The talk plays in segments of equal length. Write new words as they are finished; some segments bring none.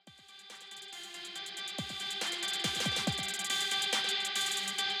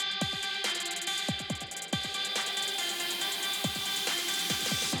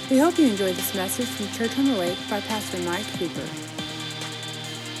We hope you enjoyed this message from Church on the Lake by Pastor Mike Cooper.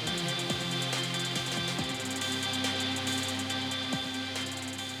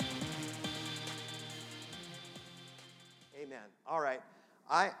 Amen. All right.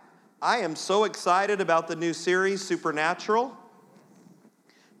 I am so excited about the new series, Supernatural.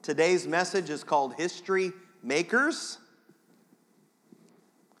 Today's message is called History Makers.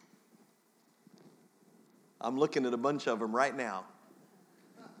 I'm looking at a bunch of them right now.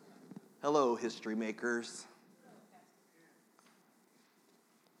 Hello, history makers.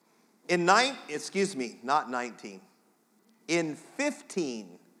 In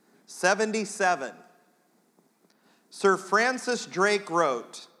 1577, Sir Francis Drake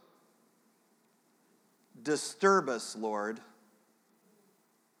wrote, "Disturb us, Lord,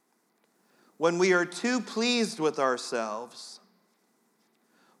 when we are too pleased with ourselves,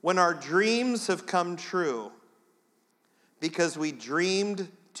 when our dreams have come true, because we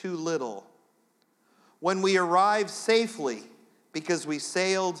dreamed too little, when we arrive safely because we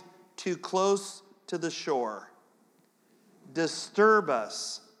sailed too close to the shore. Disturb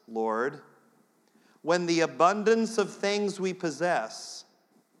us, Lord, when the abundance of things we possess,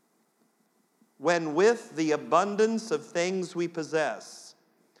 when with the abundance of things we possess,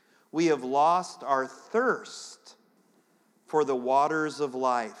 we have lost our thirst for the waters of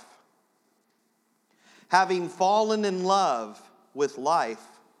life. Having fallen in love with life,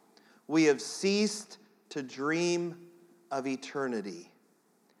 we have ceased to dream of eternity.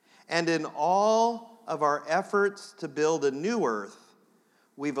 And in all of our efforts to build a new earth,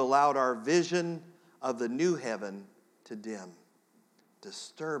 we've allowed our vision of the new heaven to dim.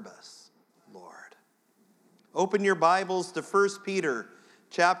 Disturb us, Lord." Open your Bibles to 1 Peter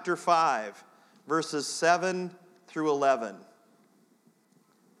chapter 5, verses 7 through 11.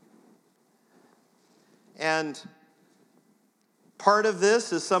 And part of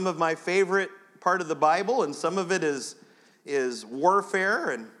this is some of my favorite part of the Bible, and some of it is warfare,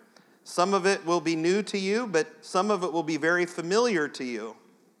 and some of it will be new to you, but some of it will be very familiar to you.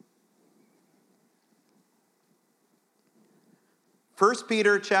 1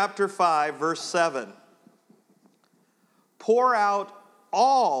 Peter chapter 5, verse 7. "Pour out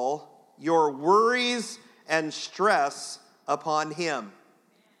all your worries and stress upon him."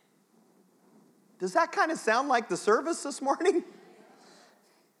 Does that kind of sound like the service this morning?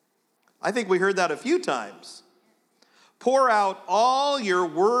 I think we heard that a few times. Pour out all your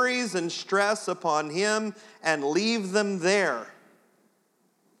worries and stress upon him and leave them there.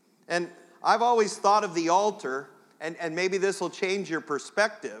 And I've always thought of the altar, and maybe this will change your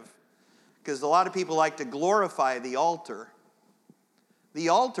perspective, because a lot of people like to glorify the altar. The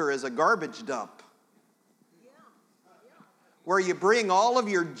altar is a garbage dump where you bring all of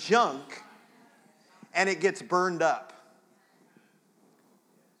your junk and it gets burned up.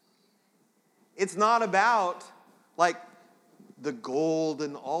 It's not about like the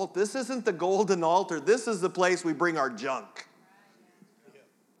golden altar. This isn't the golden altar. This is the place we bring our junk.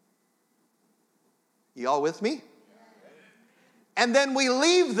 You all with me? And then we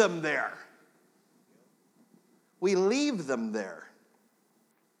leave them there. We leave them there.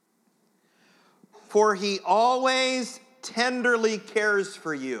 "For he always tenderly cares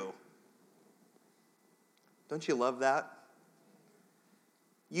for you." Don't you love that?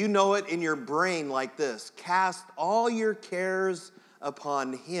 You know it in your brain like this: cast all your cares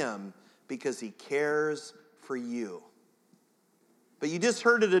upon him because he cares for you. But you just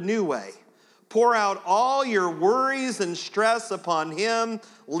heard it a new way. Pour out all your worries and stress upon him.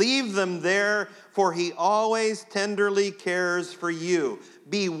 Leave them there, for he always tenderly cares for you.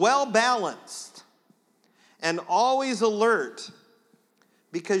 Be well balanced and always alert,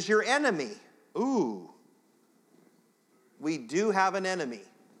 because your enemy, we do have an enemy.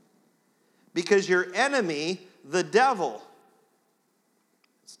 Because your enemy, the devil,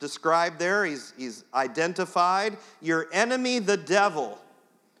 it's described there, he's identified. Your enemy, the devil,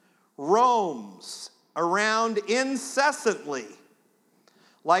 roams around incessantly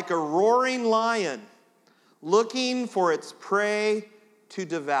like a roaring lion, looking for its prey to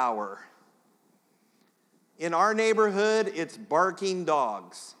devour. In our neighborhood, it's barking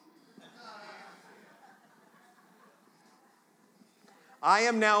dogs. I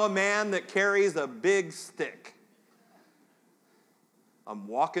am now a man that carries a big stick. I'm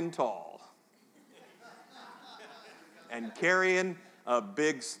walking tall and carrying a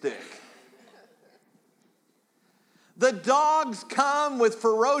big stick. The dogs come with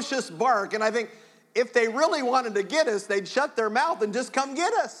ferocious bark, and I think if they really wanted to get us, they'd shut their mouth and just come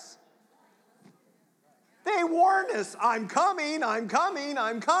get us. They warn us, "I'm coming, I'm coming,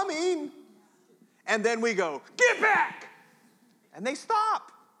 I'm coming." And then we go, "Get back!" And they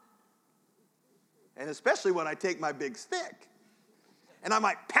stop. And especially when I take my big stick and I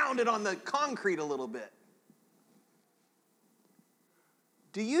might pound it on the concrete a little bit.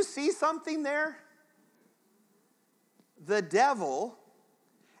 Do you see something there? The devil,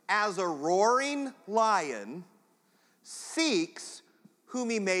 as a roaring lion, seeks whom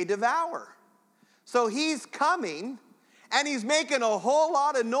he may devour. So he's coming and he's making a whole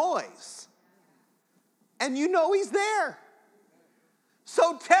lot of noise. And you know he's there.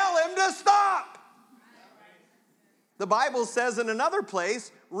 So tell him to stop. The Bible says in another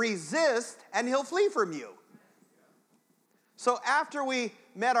place, resist and he'll flee from you. So after we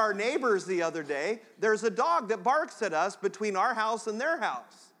met our neighbors the other day, there's a dog that barks at us between our house and their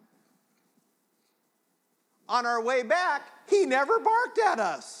house. On our way back, he never barked at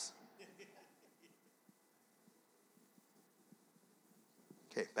us.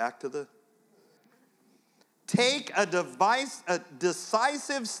 Okay, back to the... Take a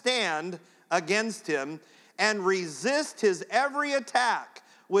decisive stand against him and resist his every attack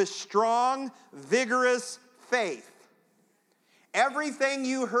with strong, vigorous faith. Everything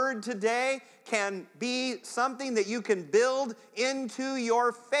you heard today can be something that you can build into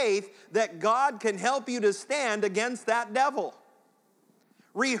your faith that God can help you to stand against that devil.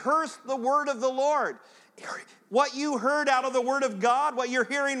 Rehearse the word of the Lord. What you heard out of the word of God, what you're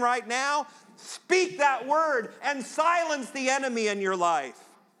hearing right now, speak that word and silence the enemy in your life.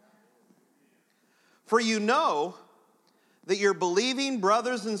 For you know that your believing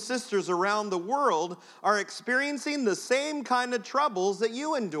brothers and sisters around the world are experiencing the same kind of troubles that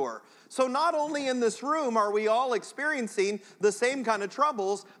you endure. So not only in this room are we all experiencing the same kind of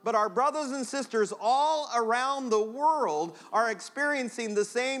troubles, but our brothers and sisters all around the world are experiencing the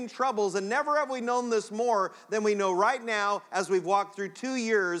same troubles. And never have we known this more than we know right now as we've walked through 2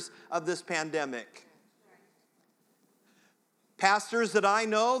 years of this pandemic. Pastors that I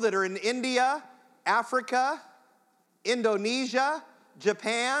know that are in India, Africa, Indonesia,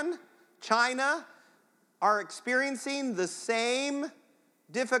 Japan, China are experiencing the same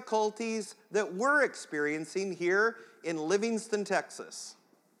difficulties that we're experiencing here in Livingston, Texas.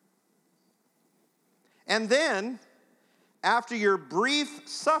 And then, after your brief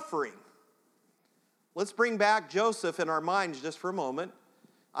suffering, let's bring back Joseph in our minds just for a moment.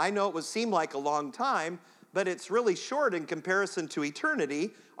 I know it would seem like a long time, but it's really short in comparison to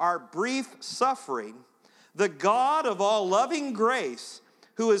eternity. Our brief suffering. The God of all loving grace,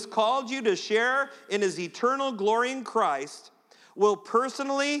 who has called you to share in his eternal glory in Christ, will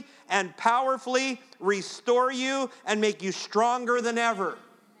personally and powerfully restore you and make you stronger than ever.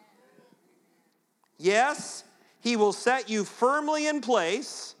 Yes, he will set you firmly in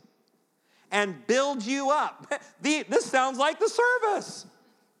place and build you up. This sounds like the service.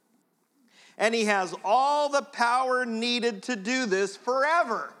 And he has all the power needed to do this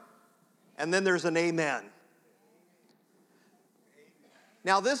forever. And then there's an amen.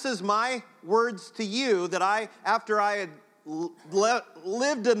 Now, this is my words to you that after I had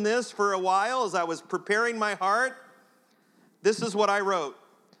lived in this for a while, as I was preparing my heart, this is what I wrote.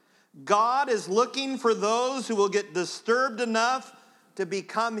 God is looking for those who will get disturbed enough to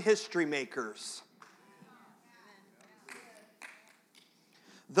become history makers.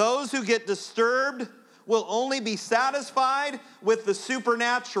 Those who get disturbed will only be satisfied with the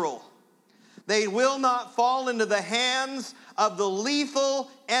supernatural. They will not fall into the hands of the lethal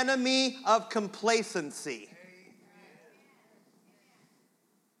enemy of complacency.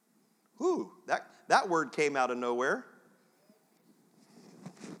 Ooh, that word came out of nowhere.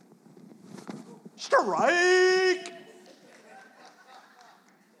 Strike!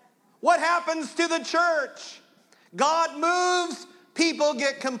 What happens to the church? God moves, people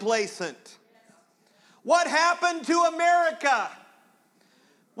get complacent. What happened to America?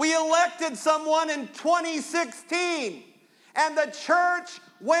 We elected someone in 2016, and the church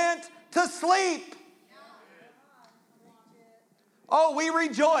went to sleep. Oh, we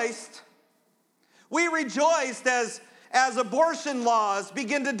rejoiced. We rejoiced as abortion laws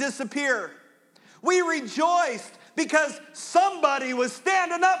begin to disappear. We rejoiced because somebody was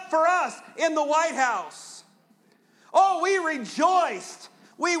standing up for us in the White House. Oh, we rejoiced.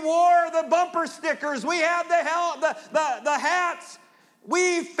 We wore the bumper stickers. We had the hats.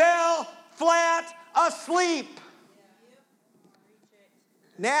 We fell flat asleep.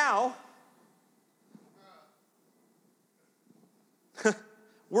 Now,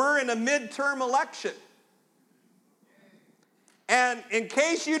 we're in a midterm election. And in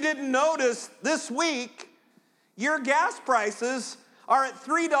case you didn't notice, this week, your gas prices are at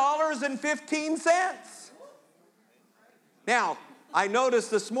 $3.15. Now, I noticed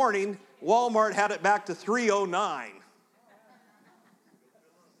this morning, Walmart had it back to $3.09.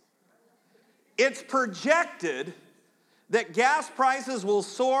 It's projected that gas prices will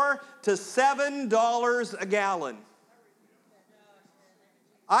soar to $7 a gallon.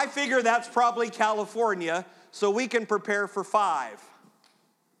 I figure that's probably California, so we can prepare for 5.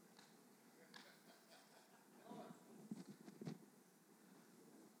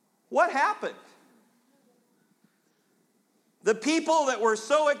 What happened? The people that were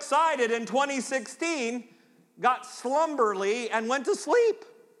so excited in 2016 got slumberly and went to sleep.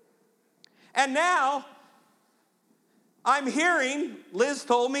 And now, I'm hearing, Liz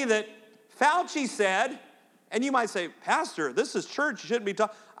told me that Fauci said, and you might say, Pastor, this is church, you shouldn't be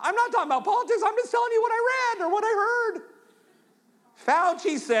talking. I'm not talking about politics, I'm just telling you what I read or what I heard.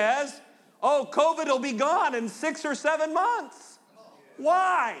 Fauci says, COVID will be gone in 6 or 7 months.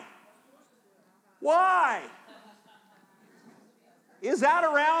 Why? Why? Is that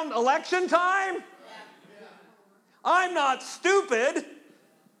around election time? I'm not stupid.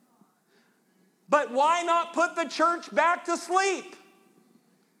 But why not put the church back to sleep?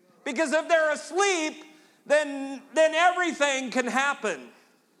 Because if they're asleep, then everything can happen.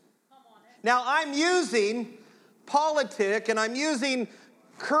 Now, I'm using politic and I'm using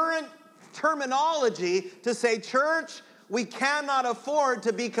current terminology to say, church, we cannot afford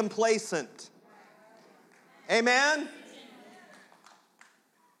to be complacent. Amen?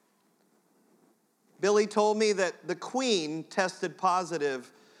 Billy told me that the Queen tested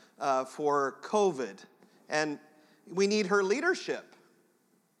positive for COVID, and we need her leadership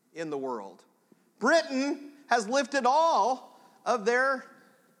in the world. Britain has lifted all of their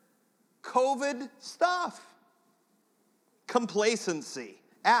COVID stuff. Complacency.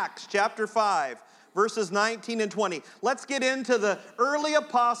 Acts chapter 5, verses 19 and 20. Let's get into the early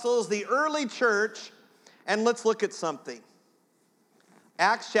apostles, the early church, and let's look at something.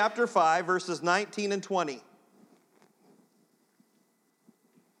 Acts chapter 5, verses 19 and 20.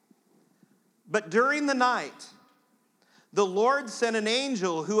 But during the night, the Lord sent an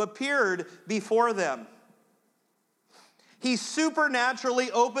angel who appeared before them. He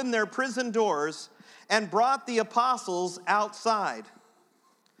supernaturally opened their prison doors and brought the apostles outside.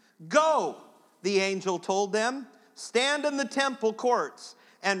 Go, the angel told them, stand in the temple courts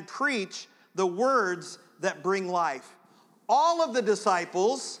and preach the words that bring life. All of the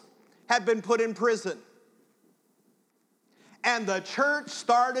disciples had been put in prison. And the church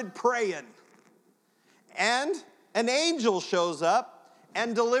started praying. And an angel shows up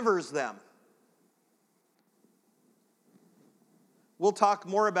and delivers them. We'll talk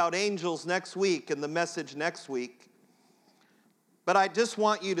more about angels next week in the message next week. But I just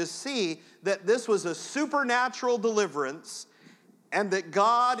want you to see that this was a supernatural deliverance and that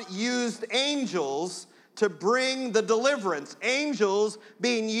God used angels to bring the deliverance. Angels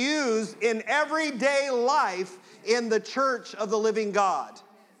being used in everyday life in the church of the living God.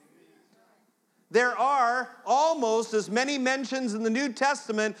 There are almost as many mentions in the New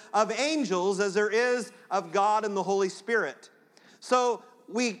Testament of angels as there is of God and the Holy Spirit. So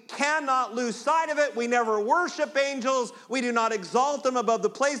we cannot lose sight of it. We never worship angels. We do not exalt them above the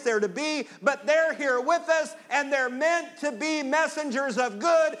place they're to be, but they're here with us, and they're meant to be messengers of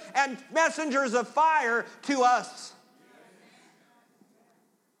good and messengers of fire to us.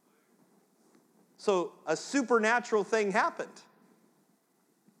 So a supernatural thing happened.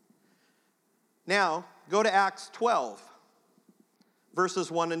 Now, go to Acts 12,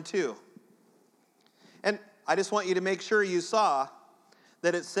 verses 1 and 2. And I just want you to make sure you saw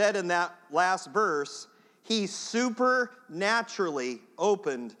that it said in that last verse, he supernaturally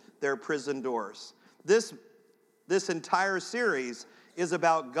opened their prison doors. This entire series is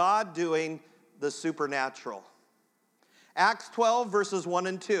about God doing the supernatural. Acts 12, verses 1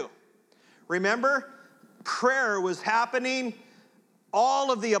 and 2. Remember, prayer was happening.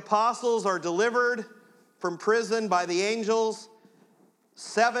 All of the apostles are delivered from prison by the angels.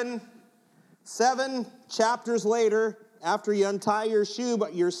 Seven chapters later, after you untie your shoe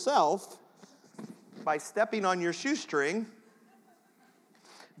but yourself by stepping on your shoestring,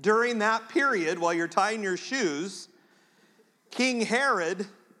 during that period while you're tying your shoes, King Herod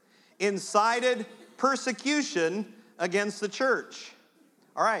incited persecution against the church.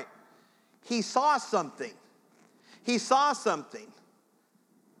 All right, he saw something.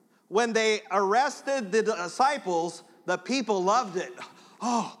 When they arrested the disciples, the people loved it.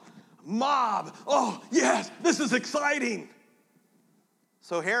 Oh, mob. Oh, yes, this is exciting.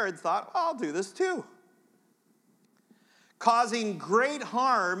 So Herod thought, I'll do this too. Causing great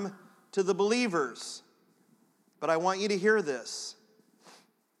harm to the believers. But I want you to hear this.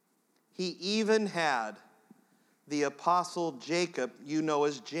 He even had the apostle Jacob, you know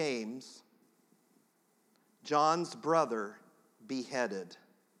as James, John's brother, beheaded.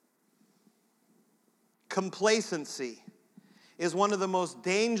 Complacency is one of the most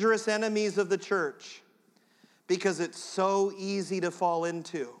dangerous enemies of the church because it's so easy to fall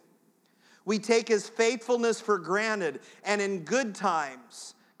into. We take his faithfulness for granted and in good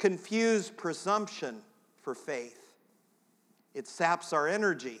times confuse presumption for faith. It saps our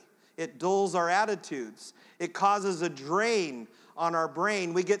energy. It dulls our attitudes. It causes a drain on our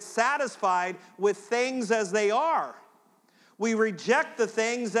brain. We get satisfied with things as they are. We reject the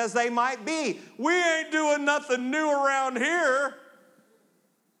things as they might be. We ain't doing nothing new around here.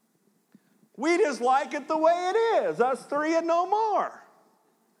 We just like it the way it is, us three and no more.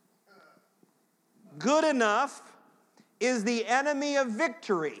 Good enough is the enemy of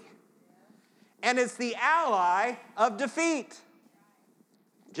victory, and it's the ally of defeat.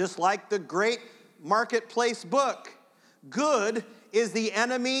 Just like the great Marketplace book, good is the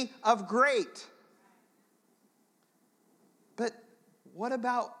enemy of great. But what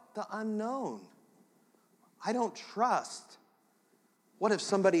about the unknown? I don't trust. What if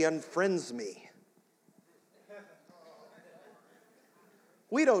somebody unfriends me?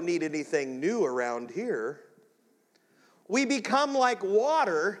 We don't need anything new around here. We become like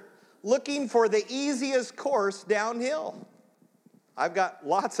water looking for the easiest course downhill. I've got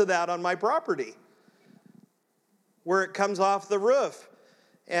lots of that on my property, where it comes off the roof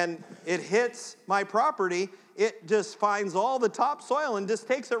and it hits my property. It just finds all the topsoil and just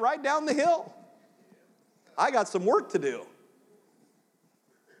takes it right down the hill. I got some work to do.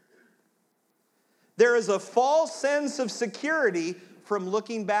 There is a false sense of security from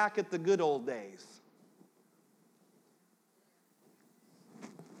looking back at the good old days.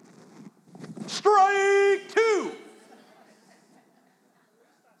 Strike two.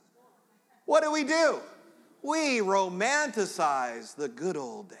 What do? We romanticize the good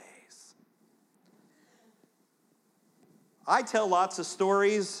old days. I tell lots of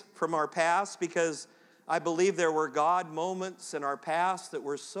stories from our past because I believe there were God moments in our past that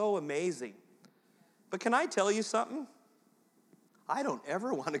were so amazing. But can I tell you something? I don't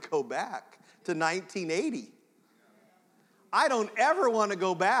ever want to go back to 1980. I don't ever want to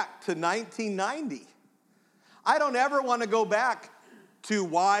go back to 1990. I don't ever want to go back to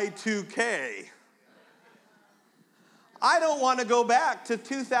Y2K. I don't want to go back to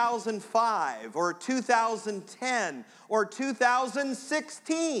 2005 or 2010 or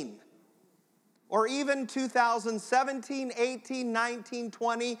 2016 or even 2017, 18, 19,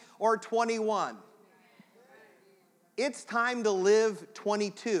 20, or 21. It's time to live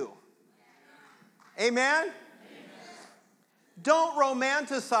 22. Amen? Don't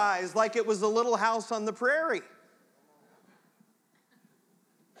romanticize like it was a little house on the prairie.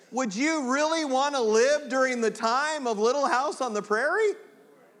 Would you really want to live during the time of Little House on the Prairie?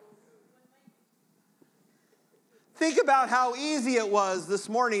 Think about how easy it was this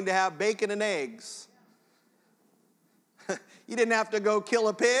morning to have bacon and eggs. You didn't have to go kill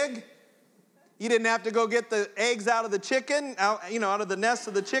a pig. You didn't have to go get the eggs out of the chicken, out of the nest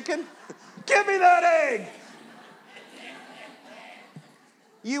of the chicken. Give me that egg!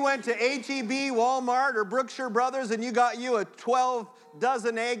 You went to H-E-B, Walmart, or Brookshire Brothers, and you got you a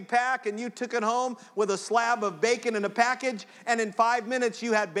 12-dozen egg pack, and you took it home with a slab of bacon in a package, and in 5 minutes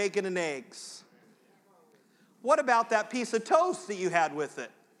you had bacon and eggs. What about that piece of toast that you had with it?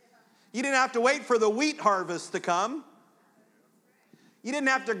 You didn't have to wait for the wheat harvest to come. You didn't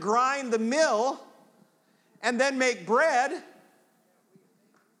have to grind the mill and then make bread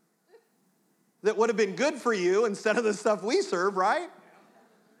that would have been good for you instead of the stuff we serve, right?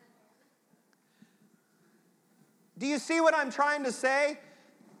 Do you see what I'm trying to say?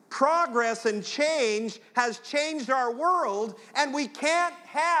 Progress and change has changed our world, and we can't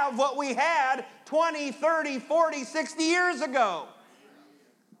have what we had 20, 30, 40, 60 years ago.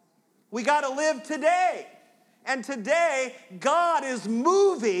 We got to live today. And today, God is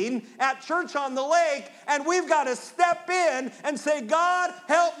moving at Church on the Lake, and we've got to step in and say, God,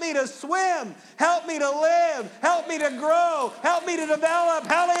 help me to swim, help me to live, help me to grow, help me to develop.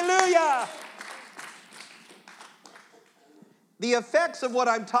 Hallelujah. The effects of what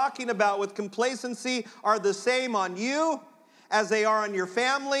I'm talking about with complacency are the same on you as they are on your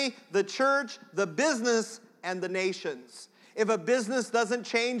family, the church, the business, and the nations. If a business doesn't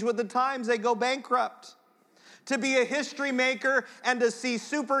change with the times, they go bankrupt. To be a history maker and to see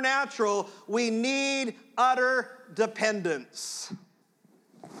supernatural, we need utter dependence.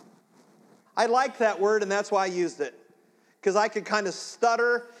 I like that word, and that's why I used it. Because I could kind of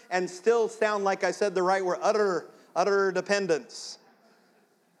stutter and still sound like I said the right word, utter dependence.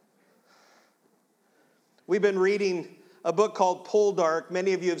 We've been reading a book called Poldark.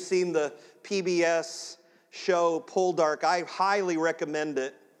 Many of you have seen the PBS show Poldark. I highly recommend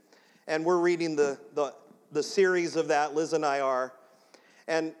it. And we're reading the the series of that, Liz and I are.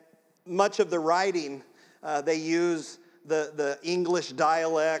 And much of the writing, they use the English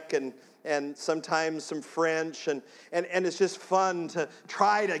dialect and sometimes some French, and it's just fun to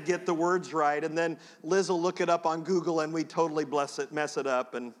try to get the words right. And then Liz will look it up on Google, and we totally mess it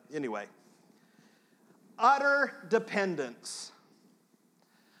up. And anyway, utter dependence.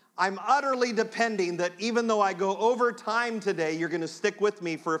 I'm utterly depending that even though I go over time today, you're going to stick with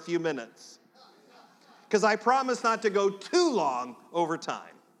me for a few minutes. Because I promise not to go too long over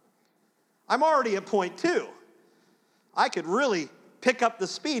time. I'm already at point 2. I could really pick up the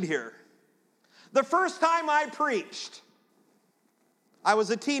speed here. The first time I preached, I was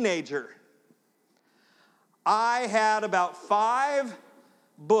a teenager. I had about 5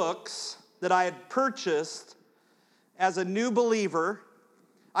 books that I had purchased as a new believer.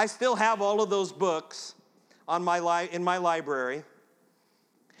 I still have all of those books in my library.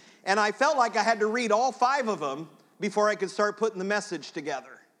 And I felt like I had to read all 5 of them before I could start putting the message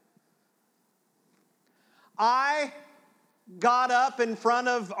together. I got up in front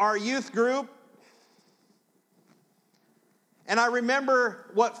of our youth group, and I remember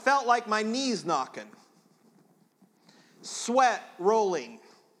what felt like my knees knocking, sweat rolling,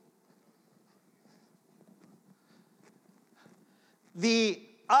 the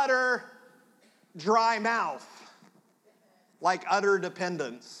utter dry mouth, like utter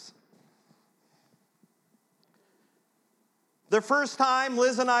dependence. The first time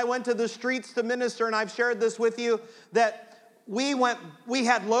Liz and I went to the streets to minister, and I've shared this with you, that we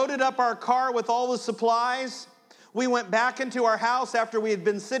had loaded up our car with all the supplies. We went back into our house after we had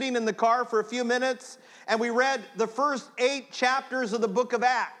been sitting in the car for a few minutes, and we read the first 8 chapters of the book of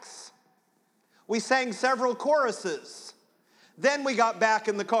Acts. We sang several choruses. Then we got back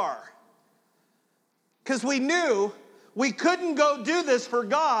in the car. Because we knew we couldn't go do this for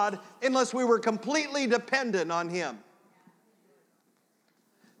God unless we were completely dependent on Him.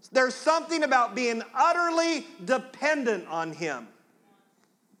 There's something about being utterly dependent on Him.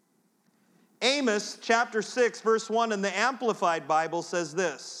 Amos chapter 6, verse 1 in the Amplified Bible says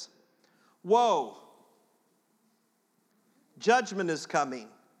this: "Woe, judgment is coming.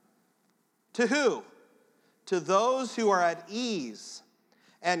 To who? To those who are at ease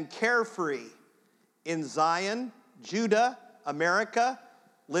and carefree in Zion, Judah, America,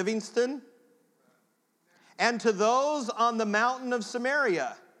 Livingston, and to those on the mountain of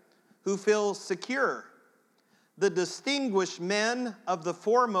Samaria who feel secure, the distinguished men of the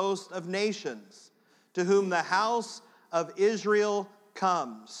foremost of nations, to whom the house of Israel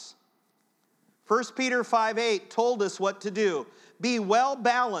comes." 1 Peter 5:8 told us what to do. Be well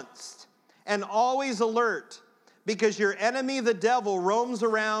balanced and always alert, because your enemy, the devil, roams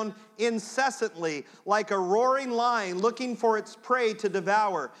around incessantly like a roaring lion looking for its prey to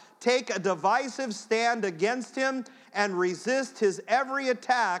devour. Take a divisive stand against him and resist his every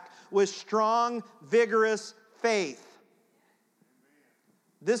attack with strong, vigorous faith.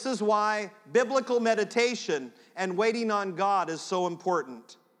 This is why biblical meditation and waiting on God is so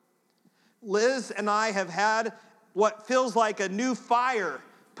important. Liz and I have had what feels like a new fire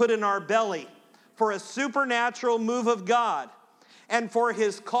put in our belly for a supernatural move of God and for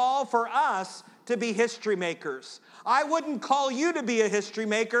His call for us to be history makers. I wouldn't call you to be a history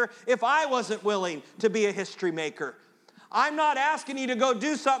maker if I wasn't willing to be a history maker. I'm not asking you to go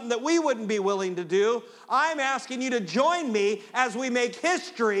do something that we wouldn't be willing to do. I'm asking you to join me as we make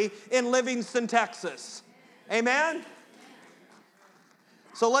history in Livingston, Texas. Amen?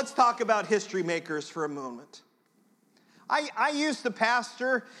 So let's talk about history makers for a moment. I used to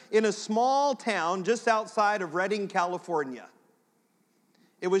pastor in a small town just outside of Redding, California.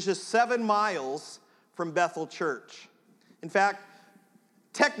 It was just 7 miles from Bethel Church. In fact,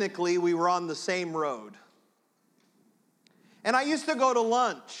 technically, we were on the same road. And I used to go to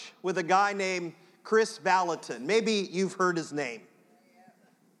lunch with a guy named Chris Valentin. Maybe you've heard his name.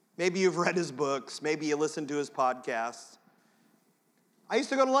 Maybe you've read his books. Maybe you listened to his podcasts. I used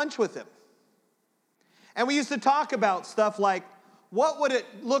to go to lunch with him. And we used to talk about stuff like, what would it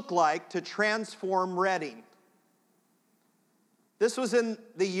look like to transform Redding? This was in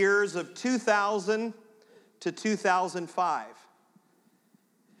the years of 2000 to 2005.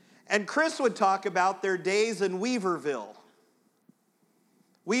 And Chris would talk about their days in Weaverville.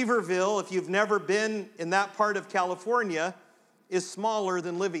 Weaverville, if you've never been in that part of California, is smaller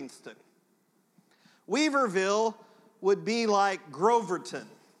than Livingston. Weaverville would be like Groveton.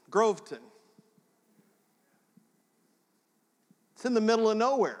 It's in the middle of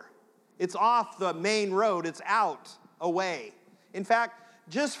nowhere. It's off the main road. It's out, away. In fact,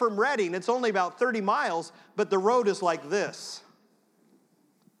 just from Redding, it's only about 30 miles, but the road is like this.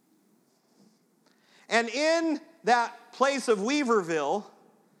 And in that place of Weaverville,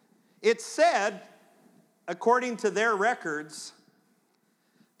 it said, according to their records,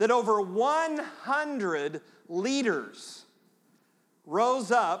 that over 100 leaders rose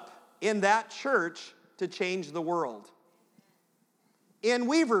up in that church to change the world. In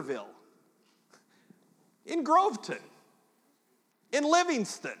Weaverville, in Groveton, in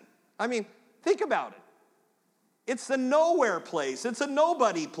Livingston. I mean, think about it. It's a nowhere place. It's a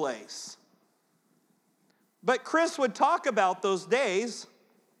nobody place. But Chris would talk about those days,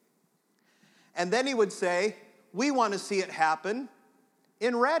 and then he would say, we want to see it happen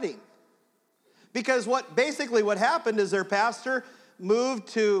in Redding. Because what happened is their pastor moved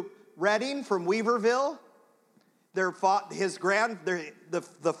to Redding from Weaverville. The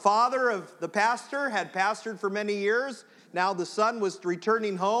father of the pastor had pastored for many years. Now the son was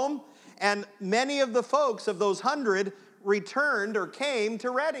returning home, and many of the folks of those 100 returned or came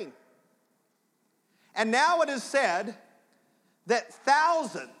to Redding. And now it is said that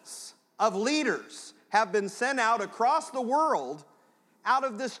thousands of leaders have been sent out across the world out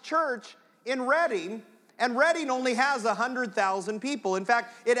of this church in Redding, and Redding only has 100,000 people. In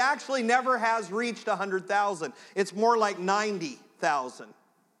fact, it actually never has reached 100,000. It's more like 90,000.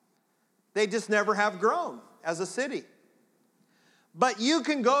 They just never have grown as a city. But you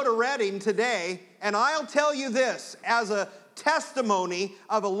can go to Redding today, and I'll tell you this as a testimony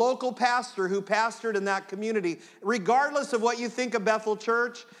of a local pastor who pastored in that community, regardless of what you think of Bethel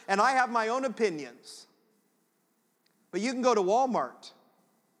Church, and I have my own opinions. But you can go to Walmart,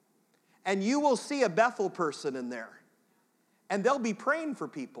 and you will see a Bethel person in there, and they'll be praying for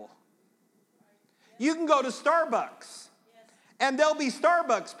people. You can go to Starbucks, and there'll be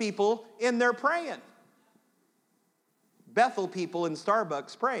Starbucks people in there praying. Bethel people in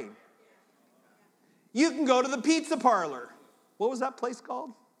Starbucks praying. You can go to the pizza parlor. What was that place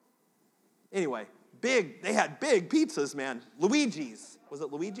called? Anyway, they had big pizzas, man. Luigi's. Was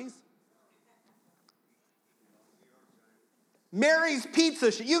it Luigi's? Mary's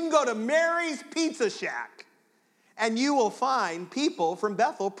Pizza Shack. You can go to Mary's Pizza Shack, and you will find people from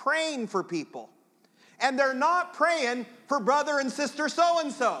Bethel praying for people. And they're not praying for brother and sister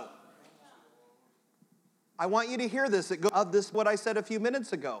so-and-so. I want you to hear this. What I said a few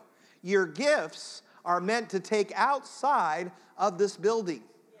minutes ago. Your gifts are meant to take outside of this building.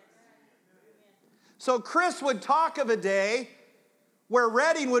 So Chris would talk of a day where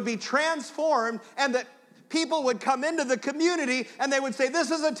Redding would be transformed, and that people would come into the community and they would say, this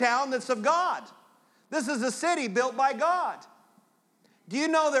is a town that's of God. This is a city built by God. Do you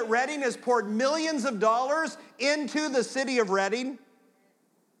know that Redding has poured millions of dollars into the city of Redding?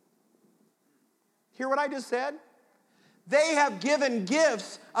 Hear what I just said? They have given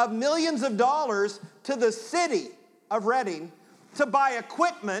gifts of millions of dollars to the city of Redding to buy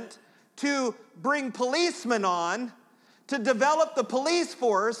equipment, to bring policemen on, to develop the police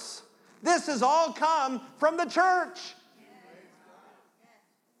force. This has all come from the church.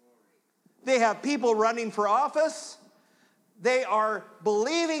 They have people running for office. They are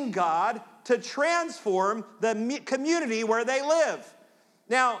believing God to transform the community where they live.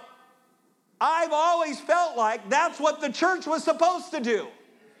 Now, I've always felt like that's what the church was supposed to do.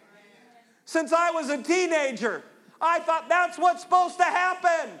 Since I was a teenager, I thought that's what's supposed to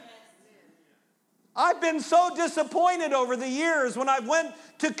happen. I've been so disappointed over the years when I've went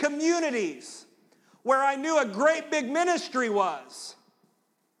to communities where I knew a great big ministry was.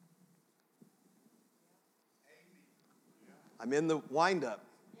 I'm in the wind-up.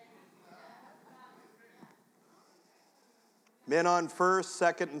 Men on first,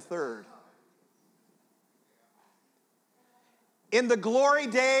 second, and third. In the glory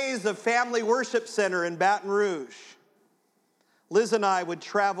days of Family Worship Center in Baton Rouge, Liz and I would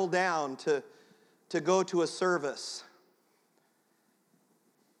travel down to go to a service.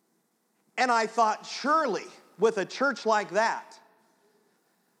 And I thought, surely, with a church like that,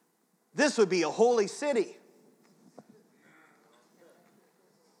 this would be a holy city.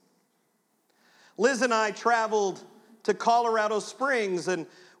 Liz and I traveled to Colorado Springs, and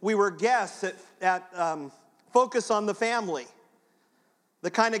we were guests at Focus on the Family.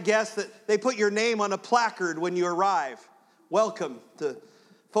 The kind of guests that they put your name on a placard when you arrive. Welcome to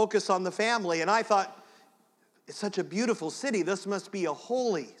Focus on the Family. And I thought, it's such a beautiful city. This must be a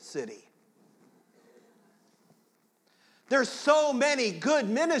holy city. There's so many good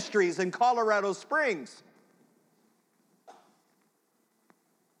ministries in Colorado Springs.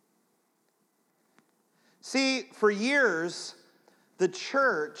 See, for years, the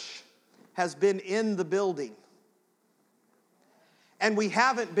church has been in the building. And we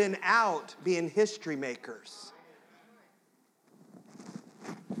haven't been out being history makers.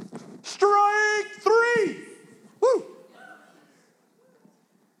 Strike three. Woo.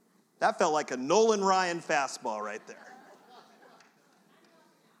 That felt like a Nolan Ryan fastball right there.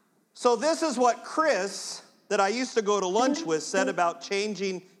 So this is what Chris, that I used to go to lunch with, said about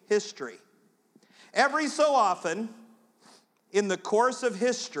changing history. Every so often, in the course of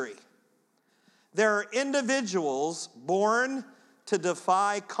history, there are individuals born to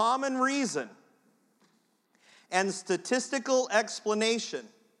defy common reason and statistical explanation.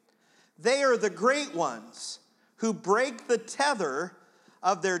 They are the great ones who break the tether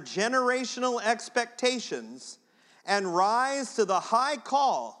of their generational expectations and rise to the high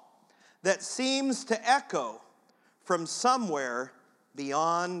call that seems to echo from somewhere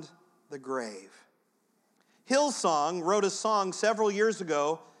beyond the grave. Hillsong wrote a song several years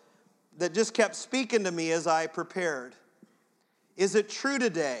ago that just kept speaking to me as I prepared. Is it true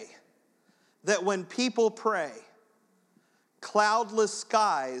today that when people pray, cloudless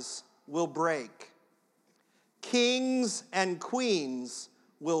skies will break, kings and queens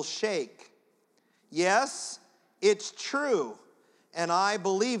will shake? Yes, it's true, and I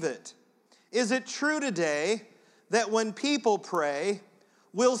believe it. Is it true today that when people pray,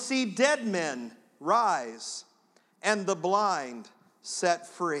 we'll see dead men rise and the blind set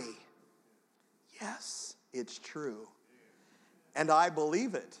free? Yes, it's true, and I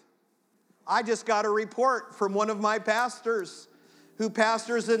believe it. I just got a report from one of my pastors who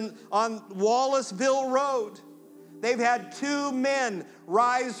pastors on Wallaceville Road. They've had 2 men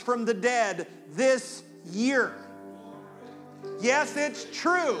rise from the dead this year. Yes, it's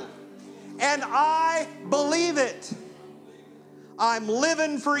true. And I believe it. I'm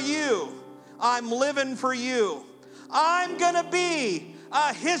living for you. I'm living for you. I'm going to be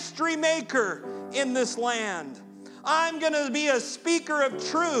a history maker in this land. I'm going to be a speaker of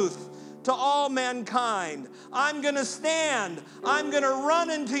truth to all mankind. I'm going to stand. I'm going to run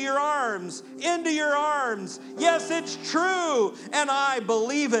into your arms. Yes, it's true, and I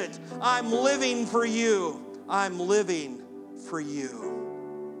believe it. I'm living for you. I'm living for you.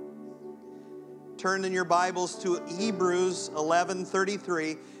 Turn in your Bibles to Hebrews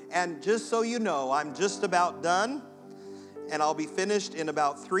 11:33, and just so you know, I'm just about done, and I'll be finished in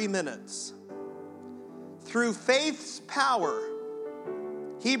about 3 minutes. Through faith's power,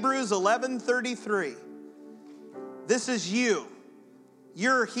 Hebrews 11:33. This is you.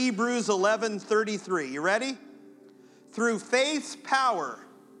 You're Hebrews 11:33. You ready? Through faith's power,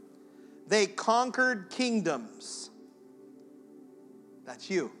 they conquered kingdoms. That's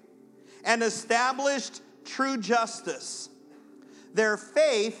you. And established true justice. Their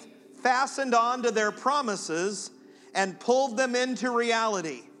faith fastened onto their promises and pulled them into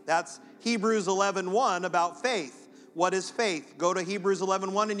reality. That's Hebrews 11:1 about faith. What is faith? Go to Hebrews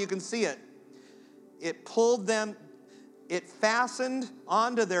 11:1 and you can see it. It fastened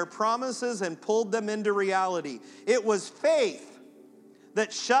onto their promises and pulled them into reality. It was faith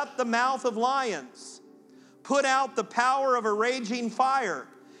that shut the mouth of lions, put out the power of a raging fire,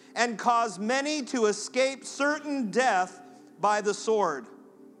 and caused many to escape certain death by the sword.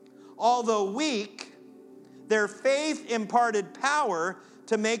 Although weak, their faith imparted power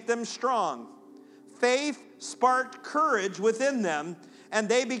to make them strong. Faith sparked courage within them, and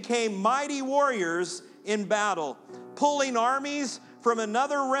they became mighty warriors in battle, pulling armies from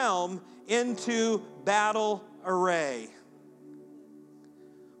another realm into battle array.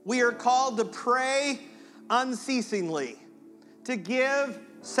 We are called to pray unceasingly, to give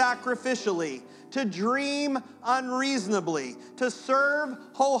sacrificially, to dream unreasonably, to serve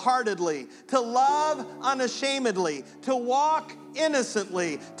wholeheartedly, to love unashamedly, to walk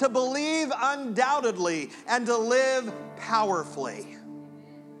innocently, to believe undoubtedly, and to live powerfully.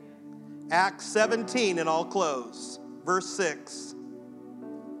 Acts 17, and I'll close. Verse 6.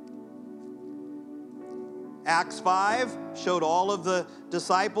 Acts 5 showed all of the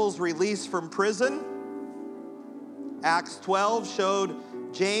disciples released from prison. Acts 12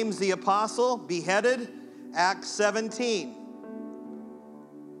 showed James the apostle beheaded. Acts 17,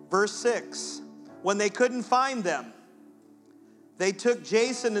 verse 6. When they couldn't find them, they took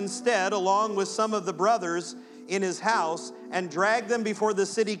Jason instead, along with some of the brothers in his house, and dragged them before the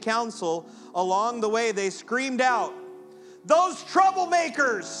city council. Along the way, they screamed out, "Those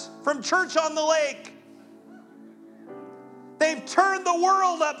troublemakers from Church on the Lake! They've turned the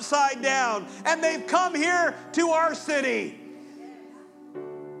world upside down, and they've come here to our city."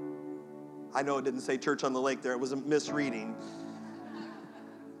 I know it didn't say Church on the Lake there. It was a misreading.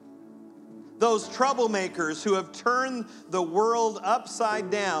 Those troublemakers who have turned the world upside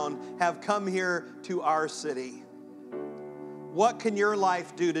down have come here to our city. What can your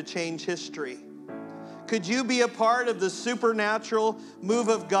life do to change history? Could you be a part of the supernatural move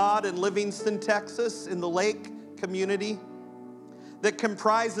of God in Livingston, Texas, in the Lake community that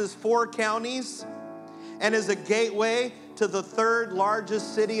comprises 4 counties and is a gateway to the 3rd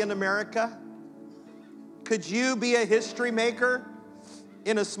largest city in America? Could you be a history maker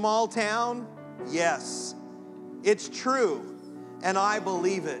in a small town? Yes, it's true, and I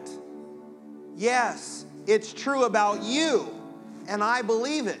believe it. Yes, it's true about you, and I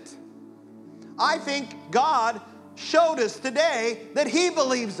believe it. I think God showed us today that He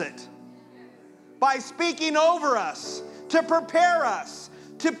believes it by speaking over us, to prepare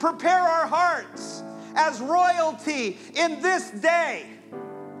our hearts as royalty in this day.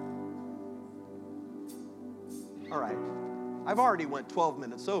 All right, I've already went 12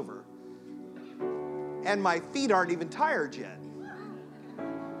 minutes over, and my feet aren't even tired yet.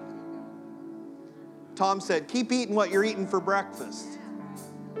 Tom said, keep eating what you're eating for breakfast.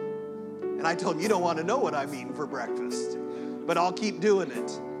 And I told him, you don't want to know what I'm eating for breakfast, but I'll keep doing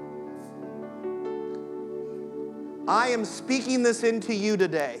it. I am speaking this into you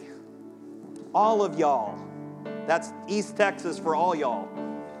today. All of y'all. That's East Texas for all y'all.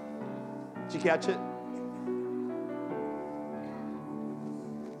 Did you catch it?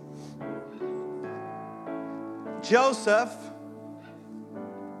 Joseph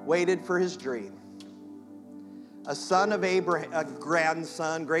waited for his dream. A son of Abraham, a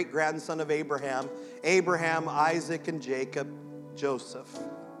grandson, great-grandson of Abraham. Abraham, Isaac, and Jacob, Joseph.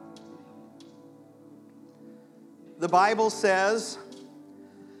 The Bible says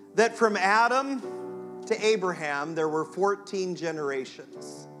that from Adam to Abraham, there were 14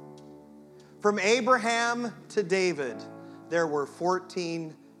 generations. From Abraham to David, there were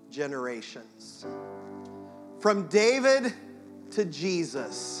 14 generations. From David to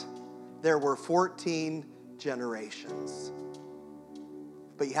Jesus, there were 14 generations.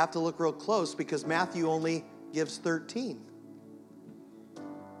 But you have to look real close because Matthew only gives 13.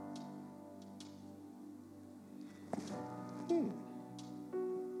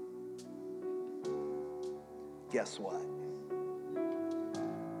 Guess what?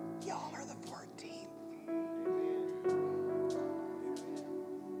 Y'all are the 14.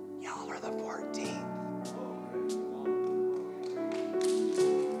 Y'all are the 14.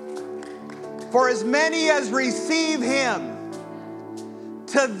 For as many as receive him,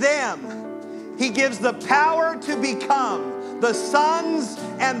 to them he gives the power to become the sons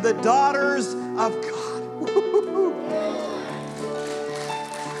and the daughters of God.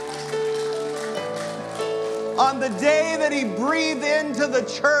 On the day that he breathed into the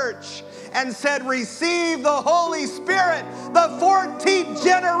church and said, receive the Holy Spirit, the 14th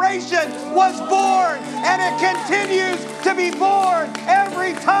generation was born, and it continues to be born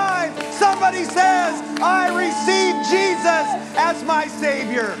every time somebody says, I receive Jesus as my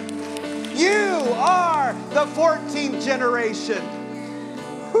Savior. You are the 14th generation.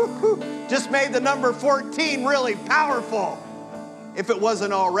 Just made the number 14 really powerful, if it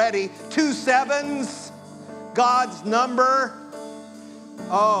wasn't already. 2 sevens, God's number.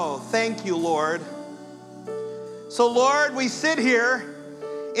 Oh, thank you, Lord. So, Lord, we sit here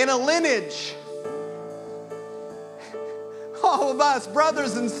in a lineage. All of us,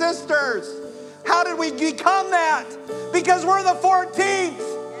 brothers and sisters. How did we become that? Because we're the 14th.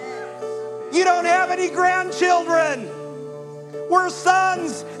 You don't have any grandchildren. We're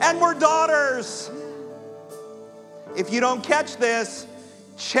sons and we're daughters. If you don't catch this,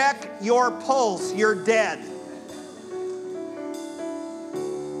 check your pulse. You're dead.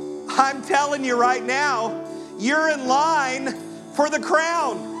 I'm telling you right now, you're in line for the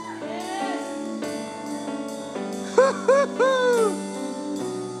crown.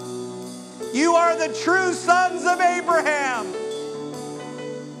 You are the true sons of Abraham.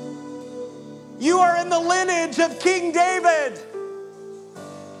 You are in the lineage of King David.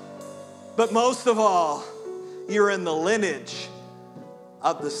 But most of all, you're in the lineage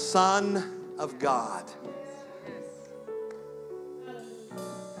of the Son of God.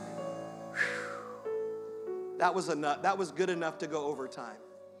 That was enough. That was good enough to go overtime.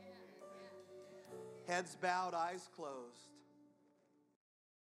 Heads bowed, eyes closed.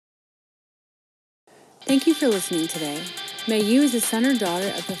 Thank you for listening today. May you as a son or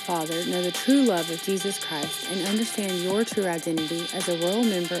daughter of the Father know the true love of Jesus Christ and understand your true identity as a royal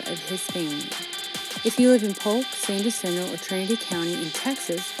member of His family. If you live in Polk, Sandus Central, or Trinity County in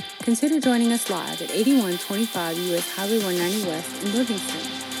Texas, consider joining us live at 8125 U.S. Highway 190 West in Livingston.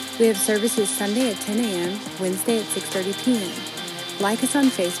 We have services Sunday at 10 a.m., Wednesday at 6:30 p.m. Like us on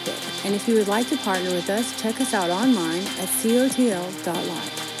Facebook, and if you would like to partner with us, check us out online at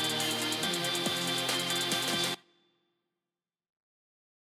cotl.live.